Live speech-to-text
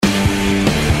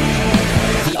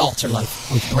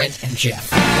AltarLife with Brent and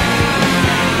Geoff.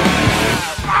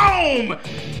 Boom!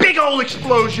 Big old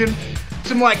explosion.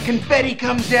 Some confetti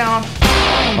comes down.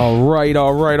 All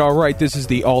right. This is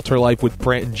the AltarLife with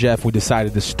Brent and Geoff. We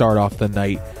decided to start off the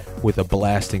night with a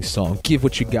blasting song. Give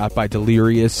What You Got by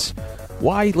Delirious.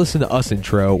 Why listen to us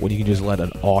intro when you can just let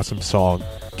an awesome song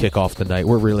kick off the night?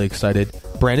 We're really excited.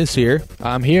 Brent is here.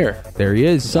 I'm here. There he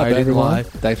is. What's up, everyone?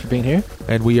 Thanks for being here.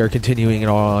 And we are continuing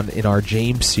on in our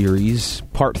James series,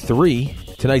 part 3.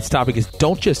 Tonight's topic is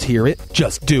Don't Just Hear It,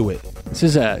 Just Do It. This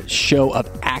is a show of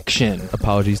action.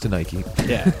 Apologies to Nike.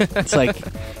 Yeah. It's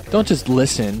don't just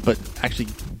listen, but actually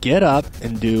get up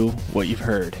and do what you've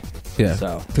heard.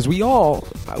 Yeah. Because we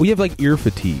have ear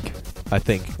fatigue, I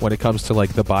think, when it comes to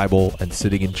the Bible and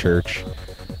sitting in church.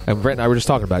 And Brent and I were just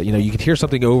talking about it. You can hear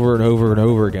something over and over and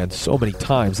over again so many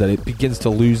times that it begins to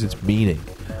lose its meaning.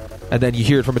 And then you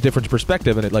hear it from a different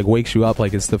perspective and it wakes you up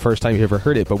like it's the first time you ever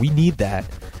heard it. But we need that.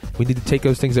 We need to take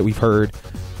those things that we've heard.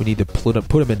 We need to put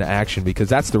them into action, because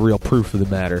that's the real proof of the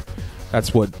matter.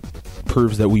 That's what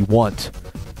proves that we want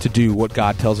to do what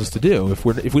God tells us to do. If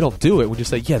we don't do it, we just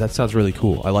say, yeah, that sounds really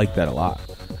cool. I like that a lot.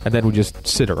 And then we just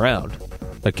sit around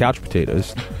like couch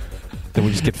potatoes. Then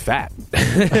we just get fat.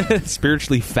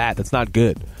 Spiritually fat. That's not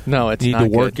good. No, it's not. You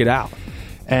need to work it out.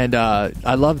 And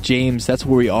I love James. That's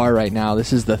where we are right now.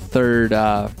 This is the third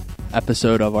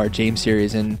episode of our James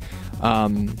series. And,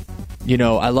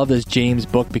 I love this James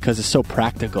book because it's so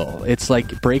practical. It's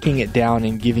like breaking it down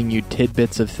and giving you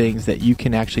tidbits of things that you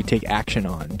can actually take action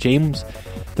on. James,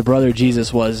 the brother of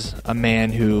Jesus, was a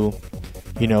man who,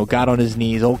 got on his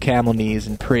knees, old camel knees,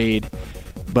 and prayed.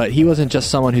 But he wasn't just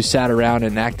someone who sat around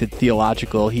and acted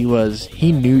theological.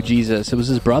 He knew Jesus. It was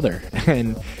his brother.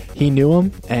 And he knew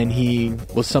him, and he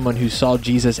was someone who saw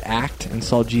Jesus act and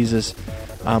saw Jesus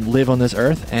live on this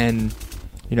earth. And,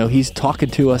 he's talking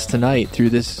to us tonight through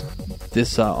this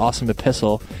awesome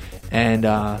epistle and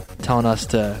telling us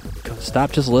to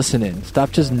stop just listening.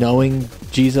 Stop just knowing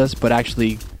Jesus, but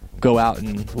actually go out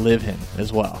and live him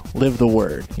as well. Live the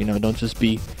word. Don't just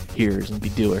be hearers and be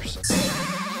doers.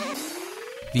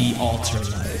 The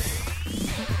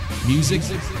AltarLife. Music,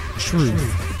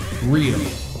 truth, real,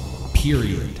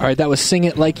 period. All right, that was Sing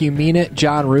It Like You Mean It,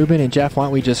 John Rubin. And Geoff, why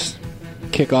don't we just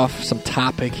kick off some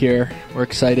topic here? We're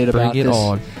excited about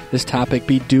this topic.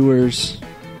 Be doers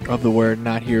of the word,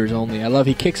 not hearers only. I love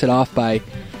he kicks it off by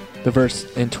the verse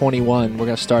in 21. We're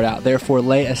going to start out. Therefore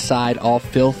lay aside all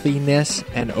filthiness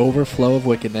and overflow of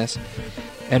wickedness,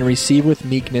 and receive with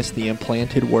meekness the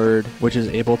implanted word, which is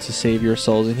able to save your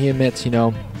souls. And he admits,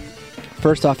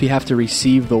 first off, you have to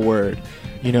receive the word.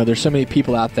 There's so many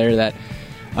people out there that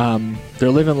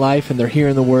they're living life and they're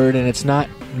hearing the word, and it's not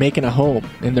making a home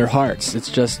in their hearts.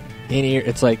 It's just in ear.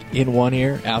 It's like in one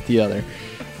ear, out the other.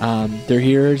 They're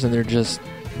hearers, and they're just,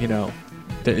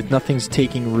 nothing's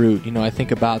taking root. I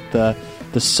think about the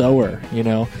sower,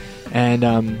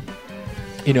 and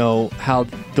how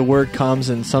the word comes,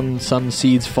 and some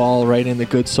seeds fall right in the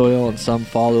good soil, and some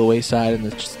fall to the wayside, and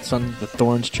the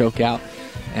thorns choke out,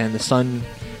 and the sun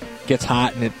gets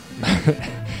hot, and it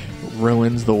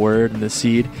ruins the word and the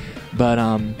seed. But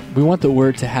we want the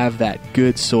word to have that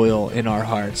good soil in our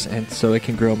hearts, and so it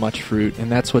can grow much fruit. And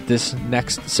that's what this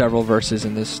next several verses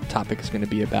in this topic is going to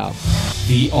be about.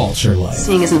 The AltarLife.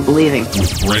 Seeing isn't believing.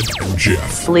 With Brent and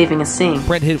Geoff. Believing is seeing.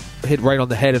 Brent hit right on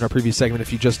the head in our previous segment.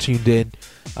 If you just tuned in,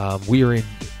 we are in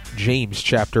James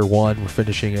chapter 1. We're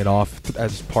finishing it off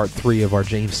as part 3 of our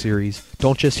James series.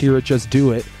 Don't just hear it, just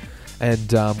do it.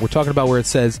 And we're talking about where it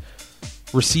says,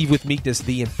 receive with meekness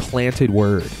the implanted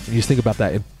word. And you just think about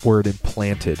that word,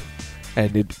 implanted.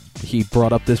 And he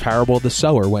brought up this parable of the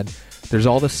sower, when there's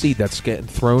all the seed that's getting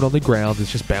thrown on the ground.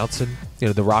 It's just bouncing,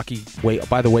 the rocky way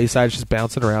by the wayside is just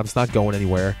bouncing around. It's not going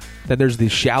anywhere. Then there's the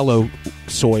shallow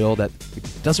soil that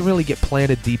doesn't really get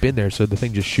planted deep in there, so the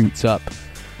thing just shoots up.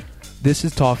 This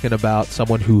is talking about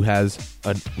someone who has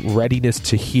a readiness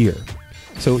to hear.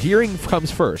 So hearing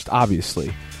comes first,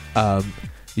 obviously.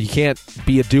 You can't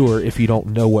be a doer if you don't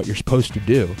know what you're supposed to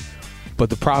do. But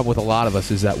the problem with a lot of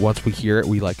us is that once we hear it,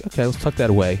 we okay, let's tuck that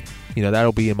away.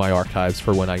 That'll be in my archives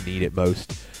for when I need it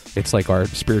most. It's like our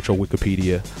spiritual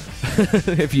Wikipedia.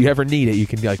 If you ever need it, you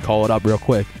can call it up real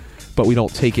quick. But we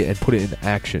don't take it and put it into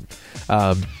action.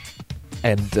 And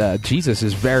Jesus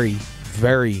is very,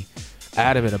 very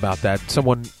adamant about that.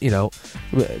 Someone,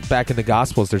 back in the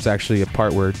Gospels, there's actually a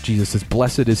part where Jesus says,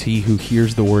 blessed is he who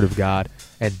hears the word of God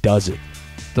and does it.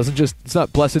 It's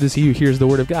not blessed is he who hears the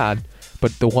word of God,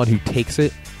 but the one who takes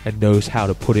it and knows how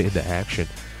to put it into action.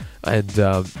 And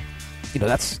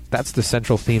that's the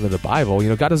central theme of the Bible.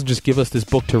 God doesn't just give us this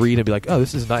book to read and be like, oh,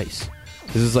 this is nice.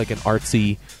 This is like an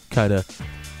artsy kind of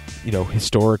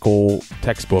historical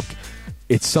textbook.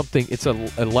 It's something. It's a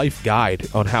life guide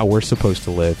on how we're supposed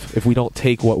to live. If we don't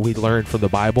take what we learned from the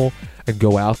Bible and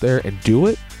go out there and do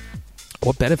it,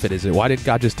 what benefit is it? Why didn't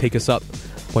God just take us up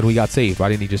when we got saved? Why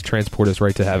didn't He just transport us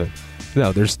right to heaven?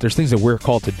 No, there's things that we're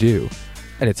called to do,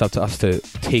 and it's up to us to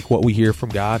take what we hear from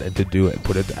God and to do it and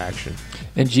put it into action.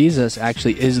 And Jesus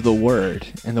actually is the Word,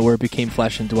 and the Word became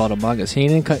flesh and dwelt among us. He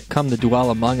didn't come to dwell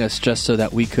among us just so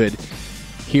that we could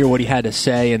hear what He had to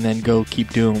say and then go keep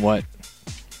doing what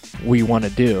we want to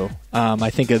do.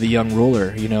 I think of the young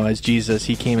ruler, as Jesus,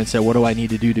 He came and said, what do I need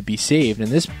to do to be saved?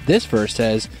 And this verse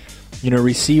says,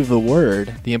 receive the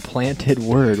Word, the implanted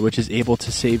Word, which is able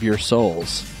to save your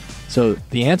souls. So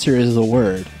the answer is the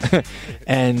Word.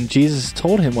 And Jesus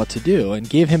told him what to do and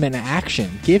gave him an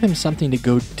action, gave him something to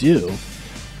go do.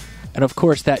 And of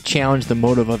course, that challenged the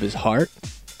motive of his heart.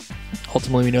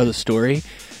 Ultimately, we know the story.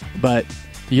 But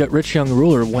the rich young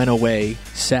ruler went away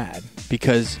sad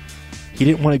because he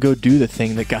didn't want to go do the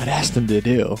thing that God asked him to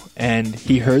do. And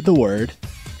he heard the Word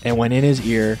and went in his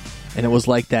ear, and it was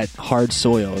like that hard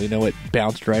soil. It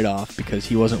bounced right off because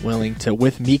he wasn't willing to,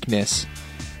 with meekness,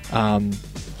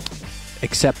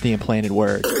 accept the implanted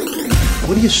Word.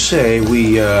 What do you say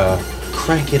we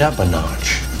crank it up a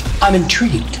notch? I'm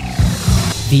intrigued.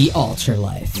 The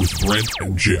AltarLife with Brent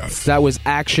and Geoff. That was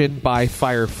Action by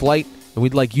Fireflight, and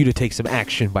we'd like you to take some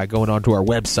action by going onto our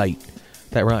website.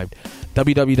 That rhymed.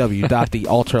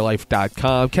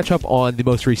 www.thealtarlife.com. Catch up on the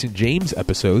most recent James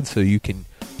episode so you can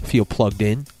feel plugged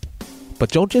in.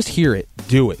 But don't just hear it.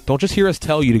 Do it. Don't just hear us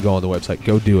tell you to go on the website.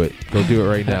 Go do it. Go do it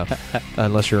right now.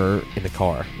 Unless you're in the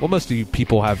car. Well, most of you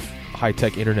people have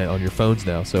high-tech internet on your phones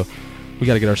now, so we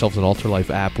got to get ourselves an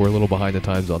AltarLife app. We're a little behind the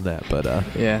times on that, but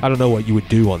I don't know what you would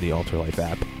do on the AltarLife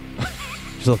app.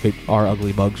 Just look at our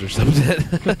ugly mugs or something.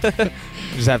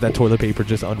 Just have that toilet paper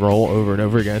just unroll over and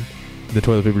over again. The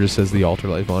toilet paper just says the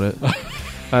AltarLife on it.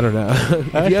 I don't know.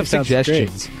 If you have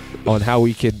suggestions on how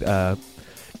we could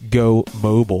go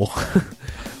mobile,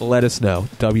 let us know.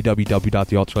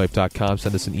 www.thealtarlife.com.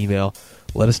 Send us an email.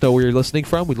 Let us know where you're listening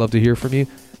from. We'd love to hear from you.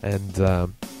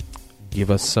 And give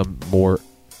us some more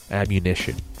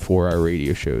ammunition for our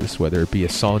radio shows, whether it be a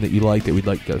song that you like that we'd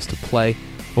like us to play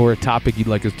or a topic you'd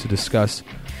like us to discuss.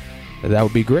 That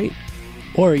would be great.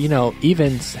 Or,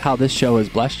 even how this show has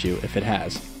blessed you, if it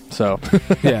has. So,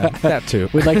 yeah, that too.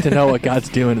 We'd like to know what God's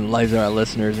doing in the lives of our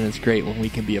listeners, and it's great when we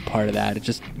can be a part of that. It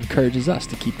just encourages us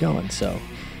to keep going. So,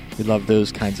 we love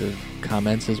those kinds of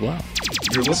comments as well.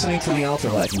 You're listening to The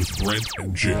AltarLife with Brent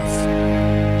and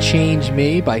Geoff. Change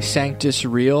Me by Sanctus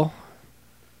Real.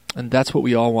 And that's what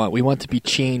we all want. We want to be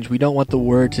changed. We don't want the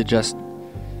Word to just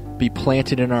be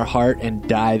planted in our heart and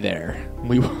die there.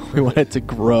 We want it to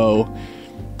grow,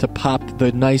 to pop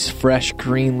the nice, fresh,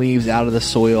 green leaves out of the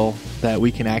soil, that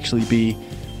we can actually be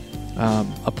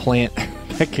a plant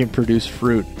that can produce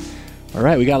fruit. All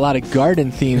right, we got a lot of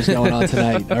garden themes going on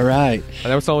tonight. All right.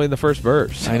 And that was only in the first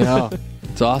verse. I know.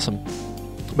 It's awesome.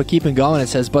 But keeping going, it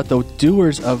says, but the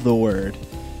doers of the Word,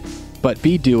 but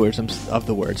be doers of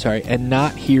the Word, and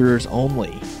not hearers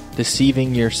only,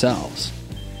 deceiving yourselves.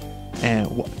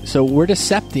 And so we're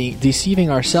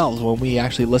deceiving ourselves when we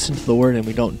actually listen to the Word and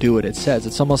we don't do what it says.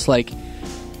 It's almost like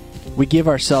we give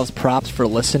ourselves props for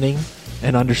listening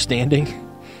and understanding,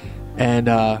 and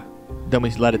then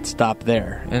we let it stop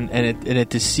there. And it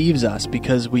deceives us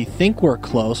because we think we're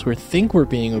close, we think we're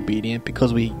being obedient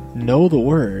because we know the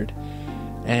Word,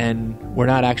 and we're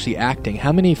not actually acting.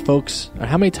 How many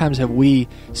times have we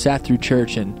sat through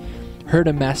church and heard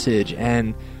a message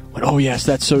and went, oh yes,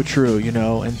 that's so true,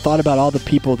 and thought about all the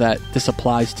people that this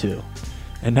applies to,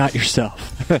 and not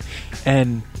yourself.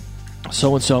 And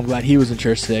so-and-so, I'm glad he was in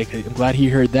church today. I'm glad he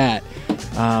heard that.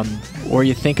 Or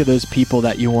you think of those people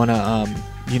that you want to,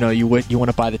 you want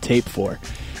to buy the tape for,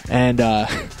 and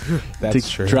that's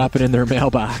true. Drop it in their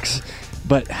mailbox.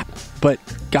 But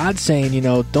God's saying,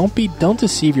 don't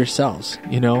deceive yourselves.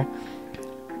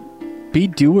 Be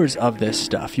doers of this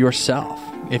stuff yourself.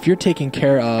 If you're taking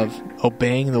care of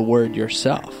obeying the Word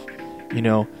yourself,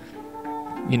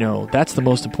 that's the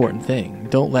most important thing.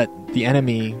 Don't let the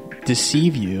enemy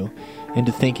deceive you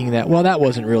into thinking that, well, that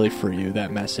wasn't really for you,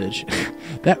 that message.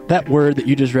 that word that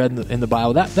you just read in the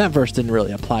Bible, that verse didn't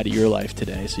really apply to your life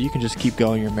today, so you can just keep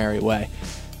going your merry way.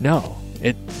 No,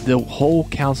 the whole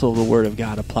counsel of the Word of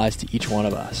God applies to each one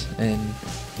of us, and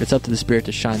it's up to the Spirit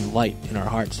to shine the light in our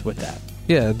hearts with that.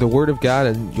 Yeah, the Word of God,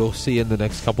 and you'll see in the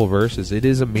next couple of verses, it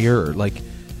is a mirror. Like,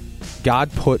 God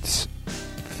puts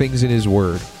things in His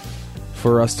Word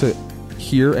for us to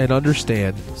hear and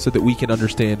understand so that we can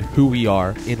understand who we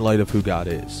are in light of who God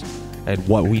is and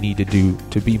what we need to do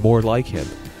to be more like Him.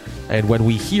 And when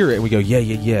we hear it, we go, yeah,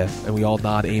 yeah, yeah, and we all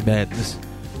nod amens.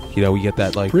 You know, we get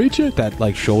that like Preach it. that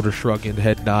like shoulder shrugging,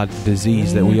 head nod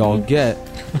disease that we all get.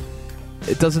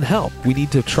 It doesn't help. We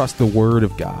need to trust the Word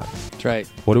of God. That's right.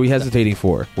 What are we hesitating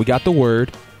for? We got the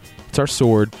Word. It's our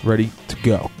sword, ready to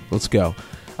go. Let's go.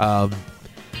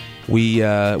 We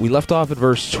left off at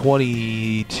verse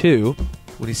 22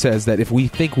 when he says that if we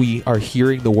think we are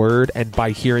hearing the Word, and by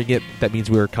hearing it, that means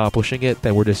we're accomplishing it,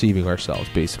 then we're deceiving ourselves,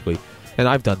 basically. And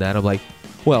I've done that. I'm like,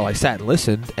 well, I sat and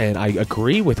listened, and I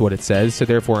agree with what it says, so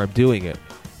therefore I'm doing it.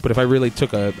 But if I really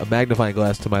took a magnifying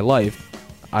glass to my life,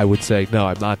 I would say, no,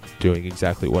 I'm not doing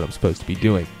exactly what I'm supposed to be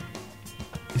doing.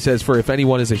 He says, for if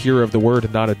anyone is a hearer of the word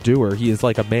and not a doer, he is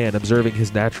like a man observing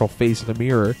his natural face in a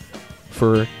mirror.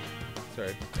 For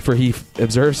he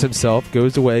observes himself,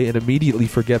 goes away, and immediately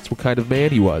forgets what kind of man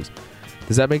he was.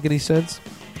 Does that make any sense?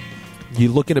 You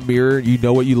look in a mirror, you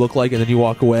know what you look like, and then you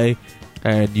walk away,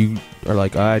 and you are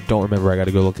like, I don't remember, I got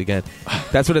to go look again.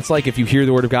 That's what it's like if you hear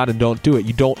the word of God and don't do it.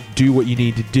 You don't do what you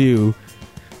need to do,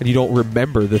 and you don't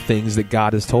remember the things that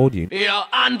God has told you. You're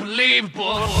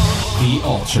unbelievable. The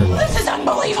AltarLife. This is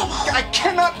unbelievable. I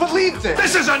cannot believe this.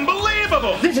 This is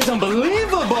unbelievable. This is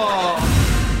unbelievable.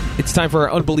 It's time for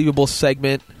our unbelievable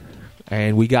segment,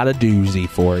 and we got a doozy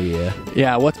for you.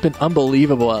 Yeah, what's been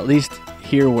unbelievable, at least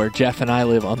here where Jeff and I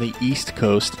live on the East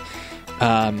Coast,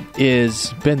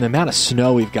 is been the amount of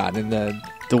snow we've gotten in the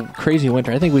crazy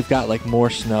winter. I think we've got like more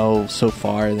snow so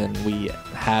far than we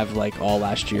have like all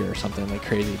last year or something like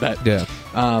crazy. But yeah,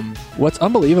 what's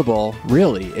unbelievable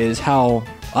really is how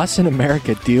us in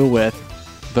America deal with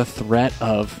the threat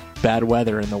of bad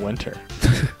weather in the winter.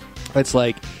 It's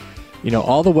like, you know,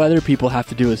 all the weather people have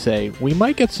to do is say, we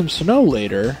might get some snow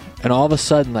later, and all of a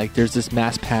sudden, like, there's this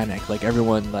mass panic. Like,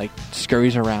 everyone, like,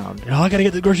 scurries around. Oh, I gotta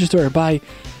get to the grocery store and buy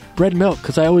bread and milk,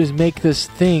 because I always make this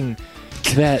thing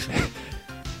that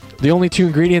the only two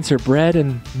ingredients are bread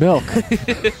and milk.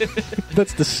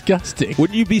 That's disgusting.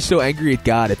 Wouldn't you be so angry at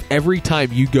God if every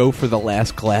time you go for the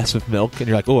last glass of milk, and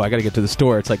you're like, oh, I gotta get to the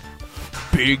store, it's like,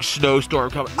 big snowstorm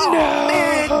coming. No!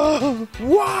 Oh, man!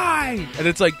 Why? And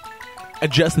it's like,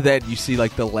 and just then, you see,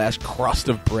 like, the last crust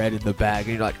of bread in the bag,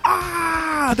 and you're like,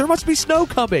 there must be snow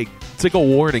coming. It's like a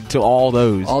warning to all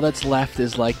those. All that's left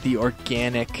is, like, the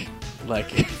organic,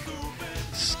 like,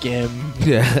 skim.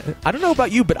 Yeah. I don't know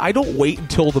about you, but I don't wait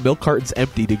until the milk carton's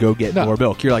empty to go get more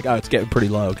milk. You're like, oh, it's getting pretty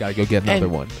low. Gotta go get another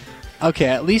one. Okay,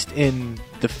 at least in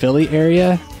the Philly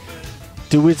area,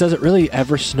 does it really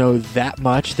ever snow that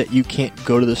much that you can't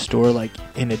go to the store, like,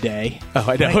 in a day? Oh,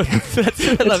 I know. Like,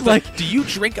 it's like, do you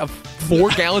drink 4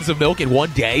 gallons of milk in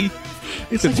one day?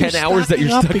 It's the like 10 hours that you're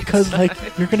stuck because like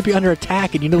you're going to be under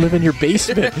attack and you need to live in your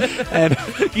basement and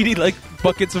you need like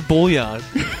buckets of bouillon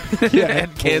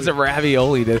and cans of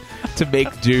ravioli to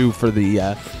make do for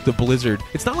the blizzard.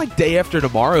 It's not like day after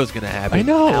tomorrow is going to happen. I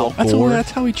know.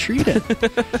 That's how we treat it.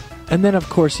 And then of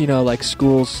course, you know, like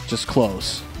schools just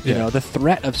close. You know, the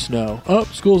threat of snow. Oh,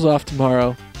 school's off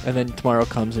tomorrow. And then tomorrow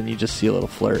comes and you just see a little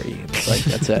flurry. And it's like,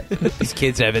 that's it. These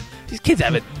kids haven't.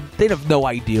 They'd have no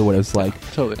idea what it's like.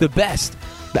 Totally.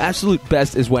 The absolute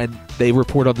best is when they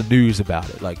report on the news about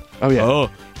it. Like, oh,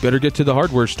 better get to the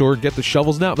hardware store and get the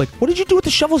shovels now. Like, what did you do with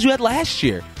the shovels you had last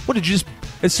year? What did you just,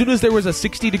 as soon as there was a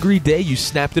 60-degree day, you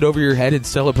snapped it over your head in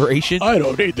celebration? I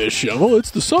don't need this shovel. It's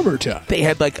the summertime. They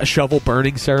had like a shovel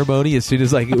burning ceremony as soon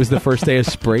as like it was the first day of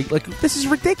spring. Like, this is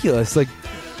ridiculous. Like,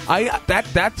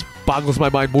 that boggles my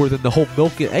mind more than the whole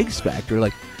milk and eggs factor.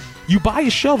 Like, you buy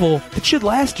a shovel, it should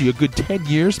last you a good 10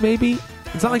 years maybe.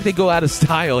 It's not like they go out of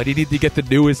style and you need to get the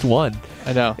newest one.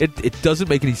 I know. It doesn't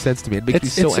make any sense to me. It makes me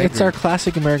so angry. It's our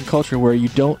classic American culture where you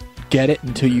don't get it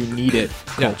until you need it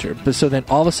culture. But so then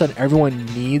all of a sudden everyone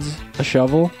needs a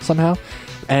shovel somehow,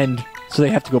 and so they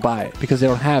have to go buy it because they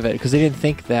don't have it, because they didn't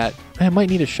think that, I might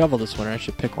need a shovel this winter, I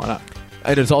should pick one up.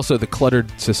 And it's also the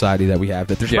cluttered society that we have,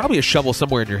 that there's probably a shovel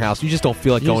somewhere in your house. You just don't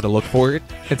feel like going to look for it.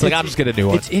 It's like, I'm just going to do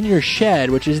it. It's in your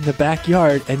shed, which is in the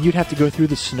backyard, and you'd have to go through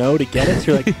the snow to get it.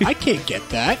 So you're like, I can't get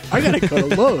that. I got to go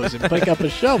to Lowe's and pick up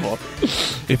a shovel.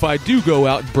 If I do go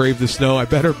out and brave the snow, I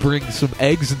better bring some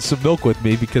eggs and some milk with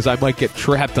me, because I might get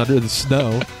trapped under the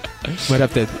snow. Might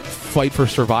have to fight for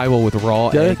survival with raw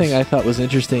eggs. The other thing I thought was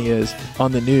interesting is,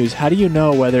 on the news, how do you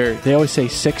know whether, they always say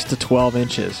 6 to 12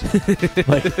 inches.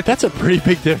 Like, that's a pretty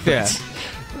big difference.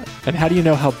 Yeah. And how do you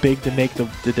know how big to make the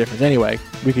difference? Anyway,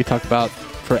 we could talk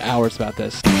for hours about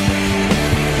this.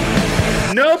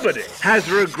 Nobody has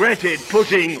regretted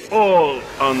putting all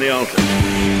on the altar.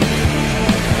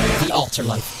 The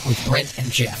AltarLife with Brent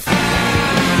and Geoff.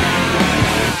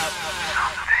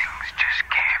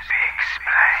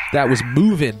 That was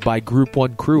Movin' by Group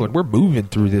 1 Crew, and we're moving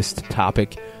through this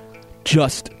topic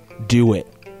just do it.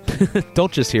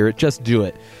 Don't just hear it, just do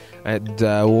it. And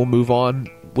we'll move on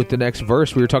with the next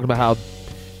verse. We were talking about how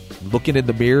looking in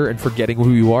the mirror and forgetting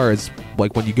who you are is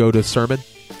like when you go to a sermon,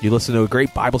 you listen to a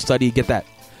great Bible study, you get that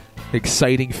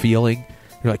exciting feeling.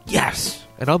 You're like, yes!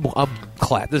 And I'm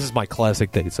glad. This is my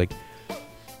classic thing. It's like,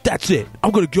 that's it.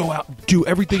 I'm going to go out and do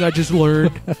everything I just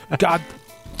learned. God,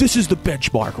 this is the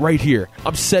benchmark right here.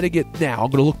 I'm setting it now.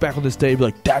 I'm going to look back on this day and be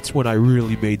like, that's when I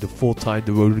really made the full-time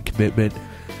devoted commitment.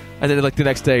 And then like the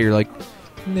next day, you're like,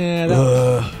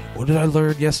 nah, what did I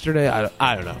learn yesterday?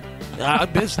 I don't know. I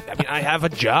mean, I have a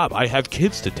job. I have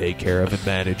kids to take care of and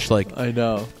manage. Like, I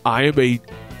know. I am a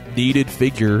needed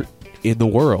figure in the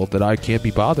world that I can't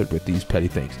be bothered with these petty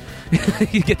things.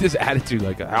 You get this attitude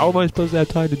like, how am I supposed to have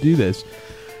time to do this?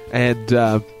 And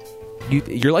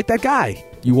you're like that guy.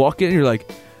 You walk in and you're like,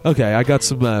 okay, I got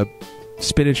some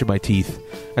spinach in my teeth.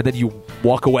 And then you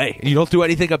walk away and you don't do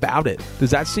anything about it.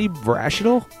 Does that seem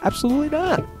rational? Absolutely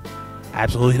not.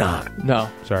 Absolutely not. No.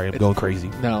 Sorry, I'm going crazy.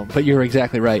 No, but you're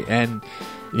exactly right. And,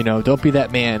 don't be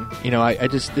that man.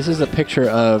 This is a picture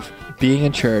of being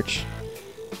in church.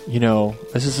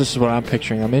 This is what I'm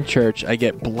picturing. I'm in church. I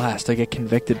get blessed. I get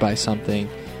convicted by something.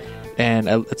 And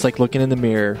it's like looking in the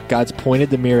mirror. God's pointed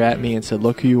the mirror at me and said,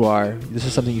 look who you are. This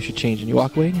is something you should change. And you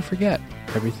walk away and you forget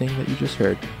everything that you just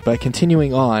heard. But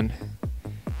continuing on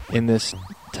in this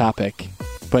topic,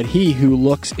 but he who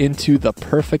looks into the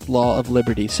perfect law of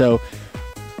liberty. So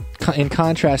in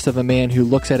contrast of a man who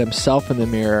looks at himself in the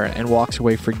mirror and walks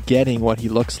away forgetting what he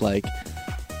looks like,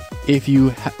 if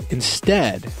you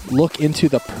instead look into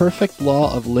the perfect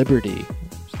law of liberty,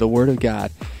 the Word of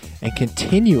God, and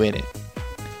continue in it,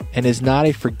 and is not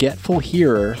a forgetful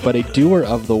hearer, but a doer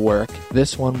of the work,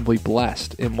 this one will be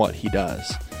blessed in what he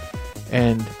does.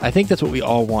 And I think that's what we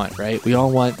all want, right? We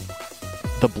all want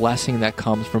the blessing that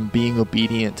comes from being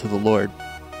obedient to the Lord.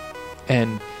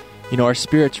 And, our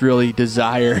spirits really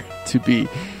desire to be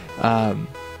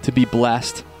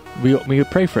blessed. We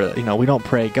pray for it. We don't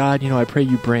pray, God, I pray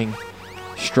you bring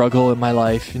struggle in my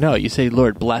life. No, you say,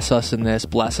 Lord, bless us in this,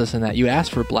 bless us in that. You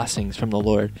ask for blessings from the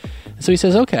Lord. And so he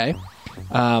says, okay,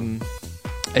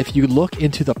 if you look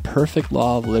into the perfect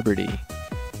law of liberty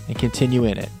and continue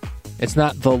in it, it's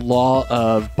not the law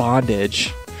of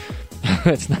bondage.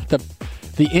 It's not the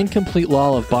incomplete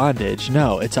law of bondage.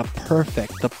 No, it's the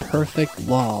perfect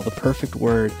law, the perfect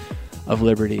word of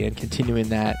liberty, and continuing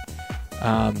that,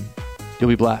 you'll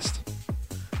be blessed.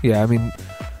 Yeah, I mean,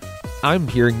 I'm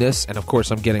hearing this, and of course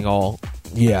I'm getting all,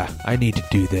 I need to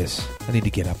do this. I need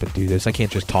to get up and do this. I can't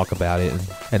just talk about it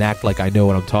and act like I know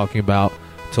what I'm talking about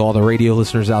to all the radio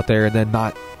listeners out there and then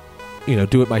not,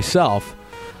 do it myself.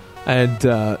 And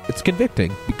it's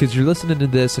convicting because you're listening to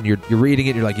this and you're reading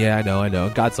it, you're like, yeah, I know.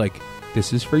 And God's like,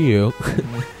 this is for you.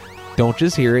 Don't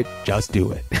just hear it, just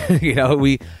do it.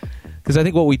 Because I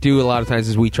think what we do a lot of times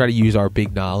is we try to use our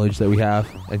big knowledge that we have,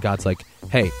 and God's like,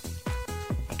 hey,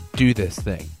 do this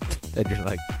thing. And you're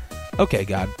like, okay,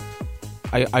 God,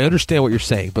 I understand what you're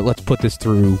saying, but let's put this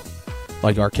through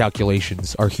like our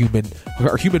calculations. Our human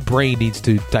brain needs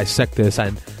to dissect this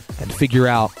and figure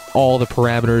out all the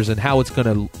parameters and how it's going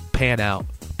to pan out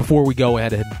before we go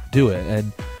ahead and do it.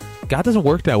 And God doesn't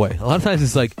work that way. A lot of times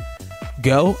it's like,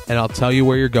 go, and I'll tell you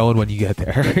where you're going when you get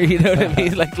there. You know what I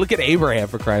mean? Like, look at Abraham,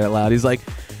 for crying out loud. He's like,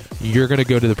 you're going to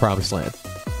go to the promised land.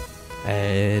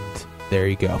 And there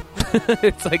you go.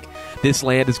 It's like, this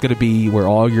land is going to be where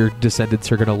all your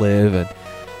descendants are going to live, and,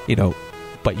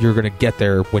 but you're going to get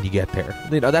there when you get there.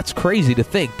 That's crazy to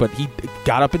think, but he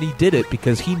got up and he did it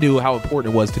because he knew how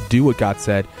important it was to do what God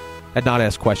said and not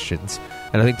ask questions.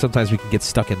 And I think sometimes we can get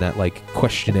stuck in that, like,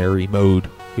 questionary mode.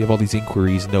 We have all these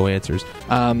inquiries, no answers.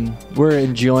 We're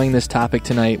enjoying this topic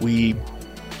tonight. We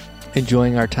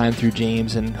enjoying our time through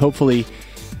James, and hopefully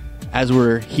as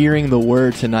we're hearing the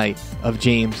word tonight of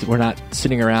James, we're not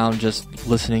sitting around just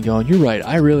listening going, you're right,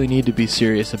 I really need to be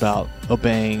serious about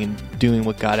obeying and doing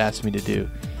what God asked me to do.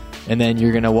 And then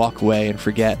you're going to walk away and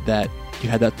forget that you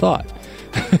had that thought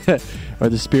or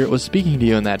the Spirit was speaking to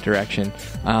you in that direction.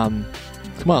 Come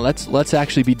on, let's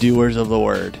actually be doers of the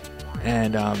word.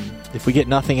 And if we get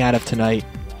nothing out of tonight,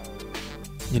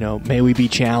 may we be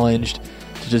challenged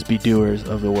to just be doers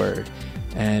of the word.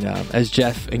 And as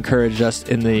Geoff encouraged us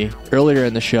earlier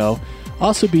in the show,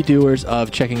 also be doers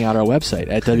of checking out our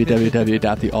website at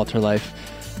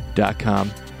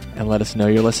www.thealtarlife.com and let us know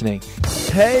you're listening.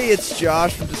 Hey, it's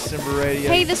Josh from December Radio.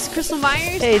 Hey, this is Crystal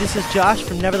Myers. Hey, this is Josh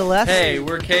from Nevertheless. Hey,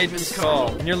 we're Cademan's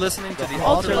Call, and you're listening to The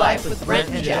Altar Life with Brent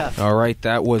and Geoff. All right,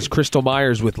 that was Crystal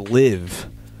Myers with Live.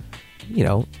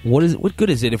 What good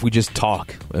is it if we just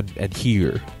talk and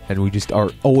hear, and we just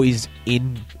are always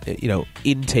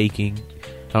intaking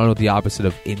I don't know what the opposite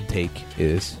of intake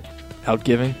is.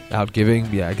 Outgiving?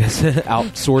 Outgiving, yeah, I guess.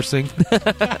 Outsourcing.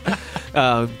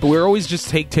 But we're always just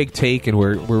take, and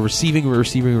we're receiving,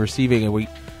 and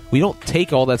we don't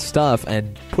take all that stuff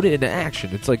and put it into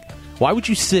action. It's like, why would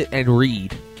you sit and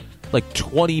read like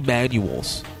 20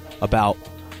 manuals about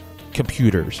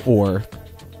computers or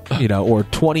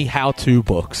 20 how-to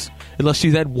books unless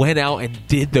you then went out and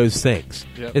did those things?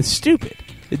 Yep. It's stupid.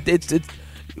 It's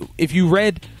if you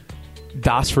read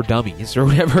DOS for Dummies or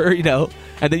whatever,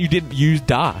 and then you didn't use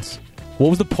DOS, what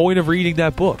was the point of reading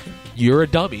that book? You're a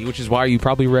dummy, which is why you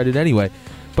probably read it anyway.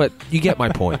 But you get my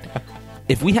point.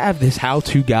 If we have this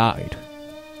how-to guide,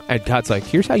 and God's like,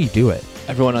 here's how you do it.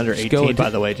 Everyone under 18, by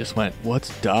the way, just went,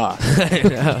 what's DOS?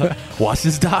 What's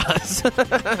his DOS?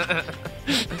 That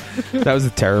was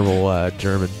a terrible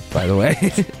German, by the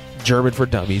way. German for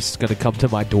Dummies is going to come to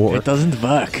my door. It doesn't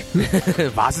work.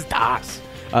 Was ist das?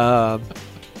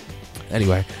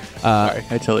 Anyway. Sorry,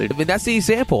 I totally... I mean, that's the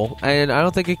example, and I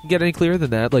don't think it can get any clearer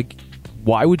than that. Like,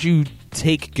 why would you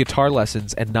take guitar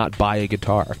lessons and not buy a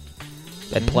guitar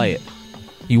and play it?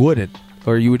 You wouldn't.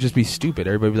 Or you would just be stupid.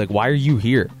 Everybody would be like, why are you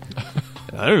here?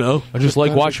 I don't know. I just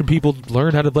like watching people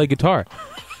learn how to play guitar.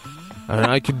 And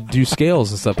I can do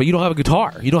scales and stuff, but you don't have a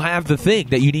guitar. You don't have the thing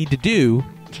that you need to do,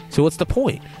 so what's the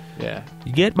point? Yeah.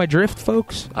 You get my drift,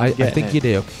 folks? I think you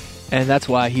do. And that's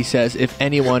why he says, if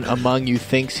anyone among you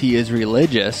thinks he is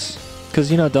religious, because,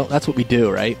 that's what we do,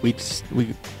 right? We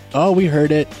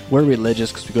heard it. We're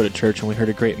religious because we go to church and we heard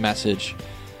a great message.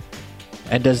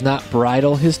 And does not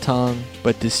bridle his tongue,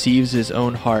 but deceives his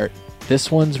own heart.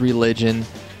 This one's religion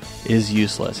is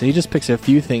useless. And he just picks a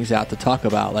few things out to talk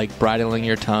about, like bridling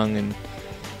your tongue. And,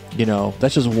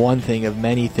 that's just one thing of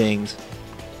many things.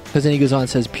 Because then he goes on and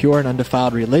says, pure and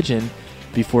undefiled religion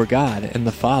before God and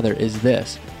the Father is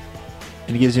this.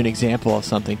 And he gives you an example of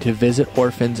something: to visit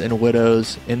orphans and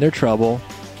widows in their trouble,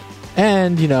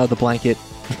 and, the blanket,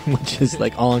 which is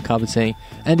like all-encompassing,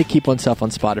 and to keep oneself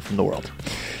unspotted from the world.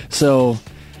 So,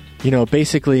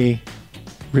 basically,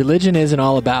 religion isn't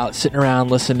all about sitting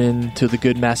around listening to the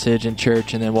good message in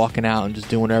church and then walking out and just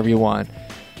doing whatever you want.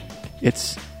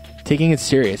 It's taking it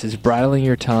serious. It's bridling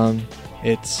your tongue.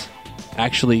 It's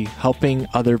actually helping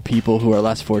other people who are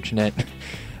less fortunate.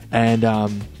 And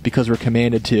because we're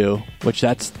commanded to, which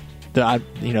that's the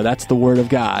word of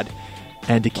God,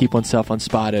 and to keep oneself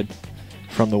unspotted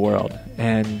from the world.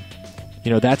 And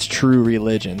that's true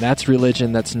religion. That's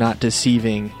religion that's not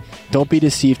deceiving. Don't be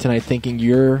deceived tonight thinking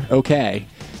you're okay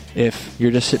if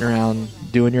you're just sitting around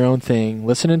doing your own thing,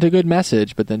 listening to a good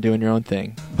message, but then doing your own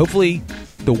thing. Hopefully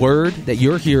the word that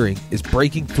you're hearing is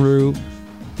breaking through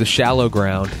the shallow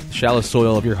ground, the shallow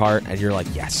soil of your heart, and you're like,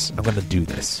 yes, I'm going to do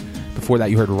this. Before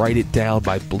that, you heard Write It Down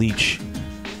by Bleach.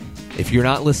 If you're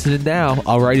not listening now,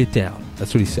 I'll write it down.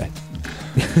 That's what he said.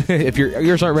 If your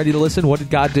ears aren't ready to listen, what did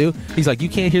God do? He's like, you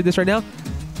can't hear this right now?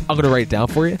 I'm going to write it down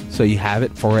for you so you have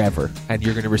it forever. And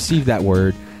you're going to receive that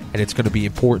word, and it's going to be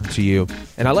important to you.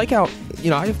 And I like how,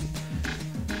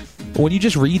 when you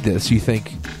just read this, you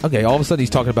think, okay, all of a sudden he's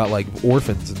talking about like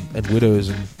orphans and widows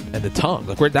and the tongue.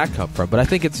 Like, where'd that come from? But I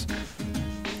think it's,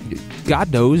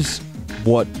 God knows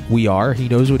what we are. He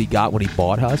knows what he got when he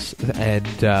bought us. And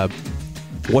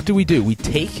what do? We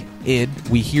take in,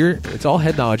 we hear, it's all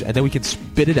head knowledge, and then we can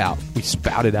spit it out. We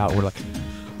spout it out, and we're like,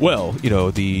 well,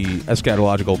 the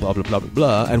eschatological blah, blah, blah, blah,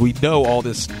 blah, and we know all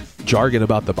this jargon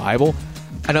about the Bible.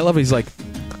 And I love it. He's like,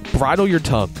 bridle your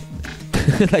tongue.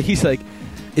 Like, he's like,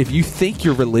 if you think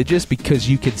you're religious because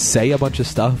you can say a bunch of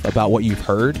stuff about what you've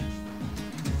heard,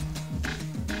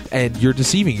 and you're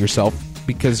deceiving yourself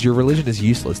because your religion is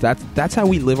useless. That's how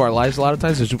we live our lives a lot of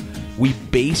times, is we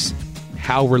base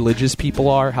how religious people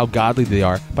are, how godly they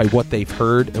are, by what they've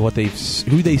heard and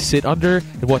who they sit under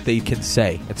and what they can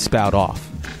say and spout off.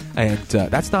 And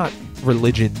that's not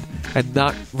religion, and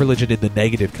not religion in the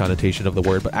negative connotation of the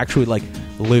word, but actually like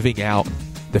living out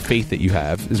the faith that you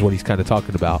have is what he's kind of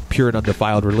talking about. Pure and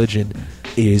undefiled religion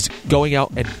is going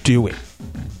out and doing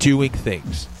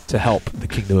things to help the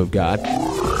kingdom of God.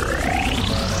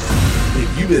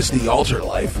 If you missed the Altar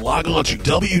Life, log on to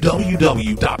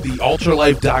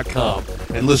www.thealtarlife.com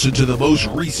and listen to the most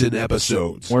recent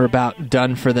episodes. We're about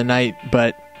done for the night,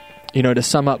 but, to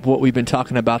sum up what we've been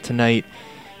talking about tonight,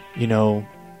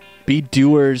 be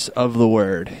doers of the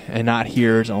word and not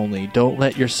hearers only. Don't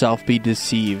let yourself be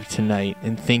deceived tonight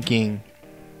in thinking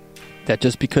that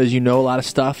just because you know a lot of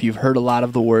stuff, you've heard a lot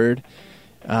of the word.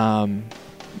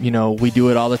 We do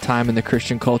it all the time in the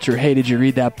Christian culture. Hey, did you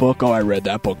read that book? Oh, I read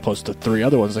that book plus the 3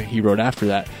 other ones that he wrote after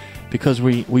that. Because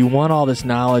we want all this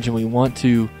knowledge, and we want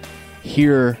to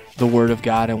hear the word of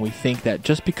God, and we think that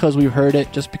just because we've heard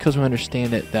it, just because we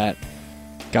understand it, that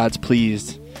God's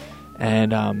pleased.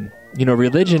 And,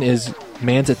 religion is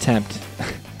man's attempt.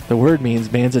 The word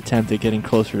means man's attempt at getting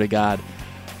closer to God.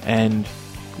 And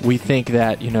we think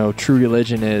that, true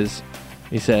religion is,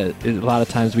 he said, a lot of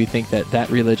times we think that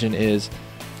religion is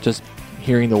just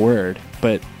hearing the word.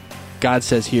 But God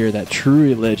says here that true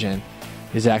religion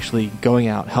is actually going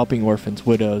out, helping orphans,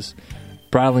 widows,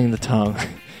 bridling the tongue,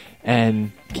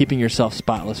 and keeping yourself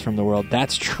spotless from the world.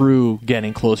 That's true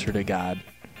getting closer to God.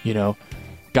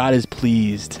 God is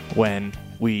pleased when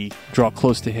we draw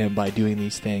close to him by doing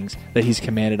these things that he's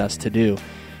commanded us to do.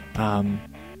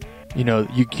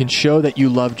 You can show that you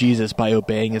love Jesus by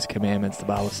obeying his commandments, the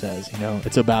Bible says.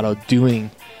 It's about doing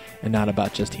and not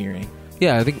about just hearing.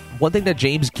 Yeah, I think one thing that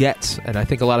James gets, and I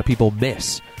think a lot of people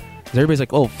miss, is everybody's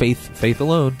like, oh, faith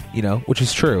alone, which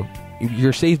is true.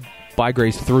 You're saved by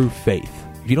grace through faith.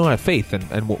 If you don't have faith,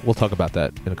 and we'll talk about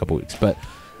that in a couple weeks, but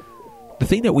the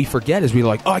thing that we forget is we're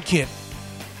like, oh,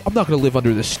 I'm not going to live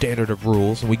under this standard of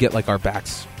rules, and we get like our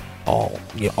backs all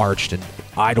arched, and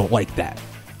I don't like that.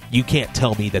 You can't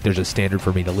tell me that there's a standard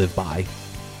for me to live by.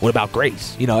 What about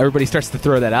grace? Everybody starts to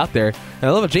throw that out there, and I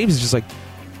love it. James is just like,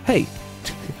 hey,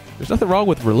 there's nothing wrong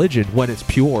with religion when it's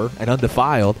pure and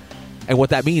undefiled, and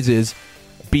what that means is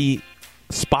be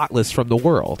spotless from the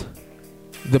world.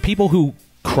 The people who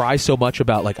cry so much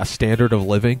about like a standard of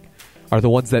living are the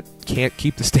ones that can't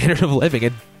keep the standard of living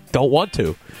and don't want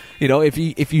to.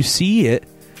 If you see it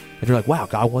and you're like, wow,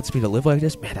 God wants me to live like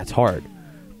this, man, that's hard.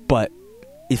 But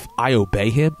if I obey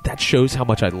him, that shows how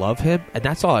much I love him, and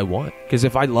that's all I want. Because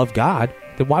if I love God,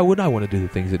 then why wouldn't I want to do the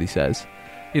things that he says?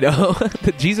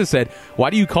 Jesus said, why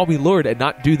do you call me Lord and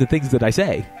not do the things that I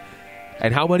say?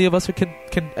 And how many of us can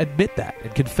admit that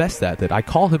and confess that I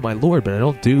call him my Lord, but I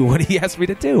don't do what he asks me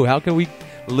to do? How can we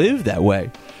live that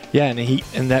way? Yeah,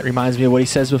 and that reminds me of what he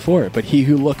says before. But he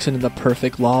who looks into the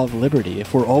perfect law of liberty.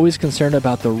 If we're always concerned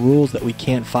about the rules that we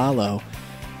can't follow,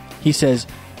 he says,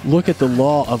 look at the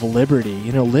law of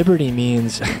liberty. Liberty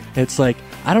means it's like,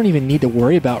 I don't even need to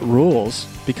worry about rules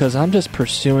because I'm just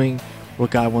pursuing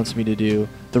what God wants me to do.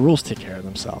 The rules take care of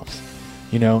themselves.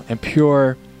 And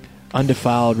pure,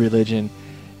 undefiled religion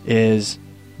is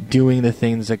doing the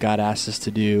things that God asks us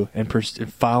to do and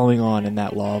following on in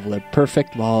that law of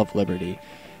perfect law of liberty.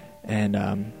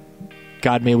 And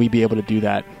God, may we be able to do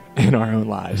that in our own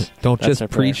lives. Don't just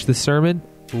preach the sermon,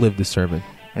 live the sermon.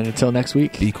 And until next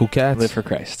week, be cool cats. Live for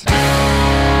Christ.